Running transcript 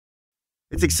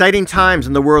It's exciting times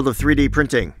in the world of 3D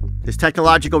printing. This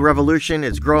technological revolution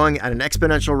is growing at an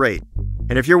exponential rate.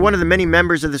 And if you're one of the many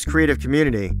members of this creative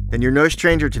community, then you're no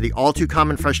stranger to the all too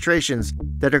common frustrations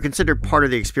that are considered part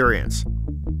of the experience.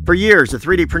 For years, the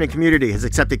 3D printing community has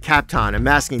accepted kapton and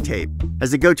masking tape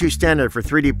as the go-to standard for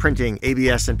 3D printing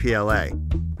ABS and PLA,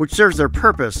 which serves their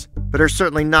purpose, but are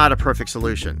certainly not a perfect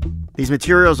solution. These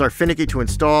materials are finicky to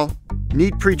install,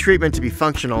 need pre-treatment to be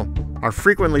functional, are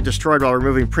frequently destroyed while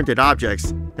removing printed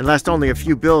objects, and last only a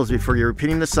few builds before you're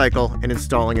repeating the cycle and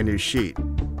installing a new sheet.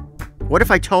 What if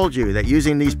I told you that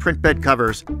using these print bed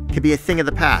covers could be a thing of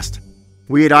the past?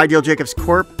 We at Ideal Jacobs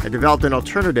Corp have developed an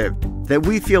alternative that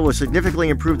we feel will significantly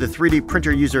improve the 3D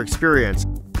printer user experience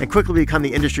and quickly become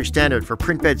the industry standard for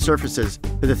print bed surfaces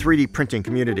for the 3D printing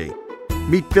community.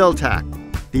 Meet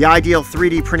BuildTak, the ideal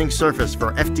 3D printing surface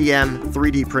for FDM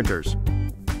 3D printers.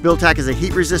 BuildTak is a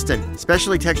heat-resistant,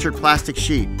 specially textured plastic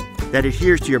sheet that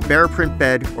adheres to your bare print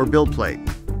bed or build plate.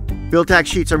 BuildTak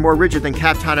sheets are more rigid than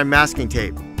kapton and masking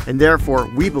tape, and therefore,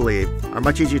 we believe, are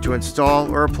much easier to install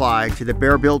or apply to the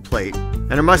bare build plate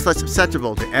and are much less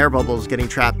susceptible to air bubbles getting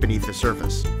trapped beneath the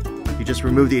surface. You just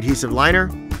remove the adhesive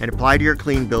liner and apply to your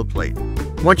clean build plate.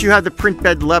 Once you have the print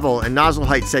bed level and nozzle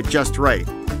height set just right,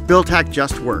 BuildTak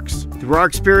just works. Through our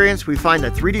experience, we find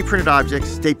that 3D printed objects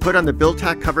stay put on the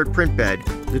BuildTak covered print bed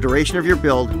the duration of your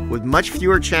build with much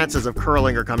fewer chances of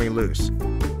curling or coming loose.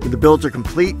 When the builds are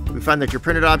complete, we find that your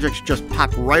printed objects just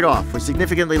pop right off with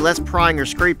significantly less prying or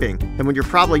scraping than what you're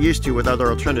probably used to with other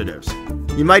alternatives.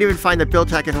 You might even find that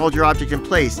BuildTak can hold your object in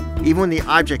place even when the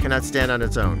object cannot stand on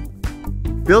its own.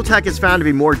 BuildTak is found to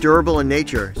be more durable in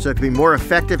nature, so it can be more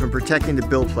effective in protecting the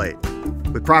build plate.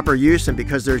 With proper use, and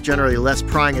because there's generally less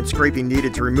prying and scraping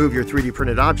needed to remove your 3D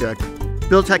printed object,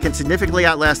 BuildTak can significantly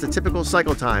outlast the typical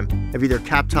cycle time of either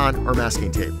kapton or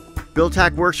masking tape.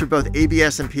 BuildTak works for both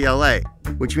ABS and PLA,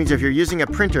 which means if you're using a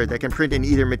printer that can print in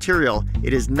either material,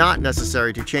 it is not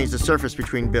necessary to change the surface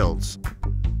between builds.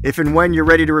 If and when you're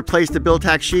ready to replace the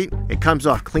BuildTak sheet, it comes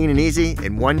off clean and easy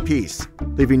in one piece,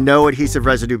 leaving no adhesive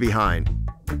residue behind.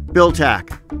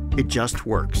 BuildTak, it just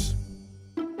works.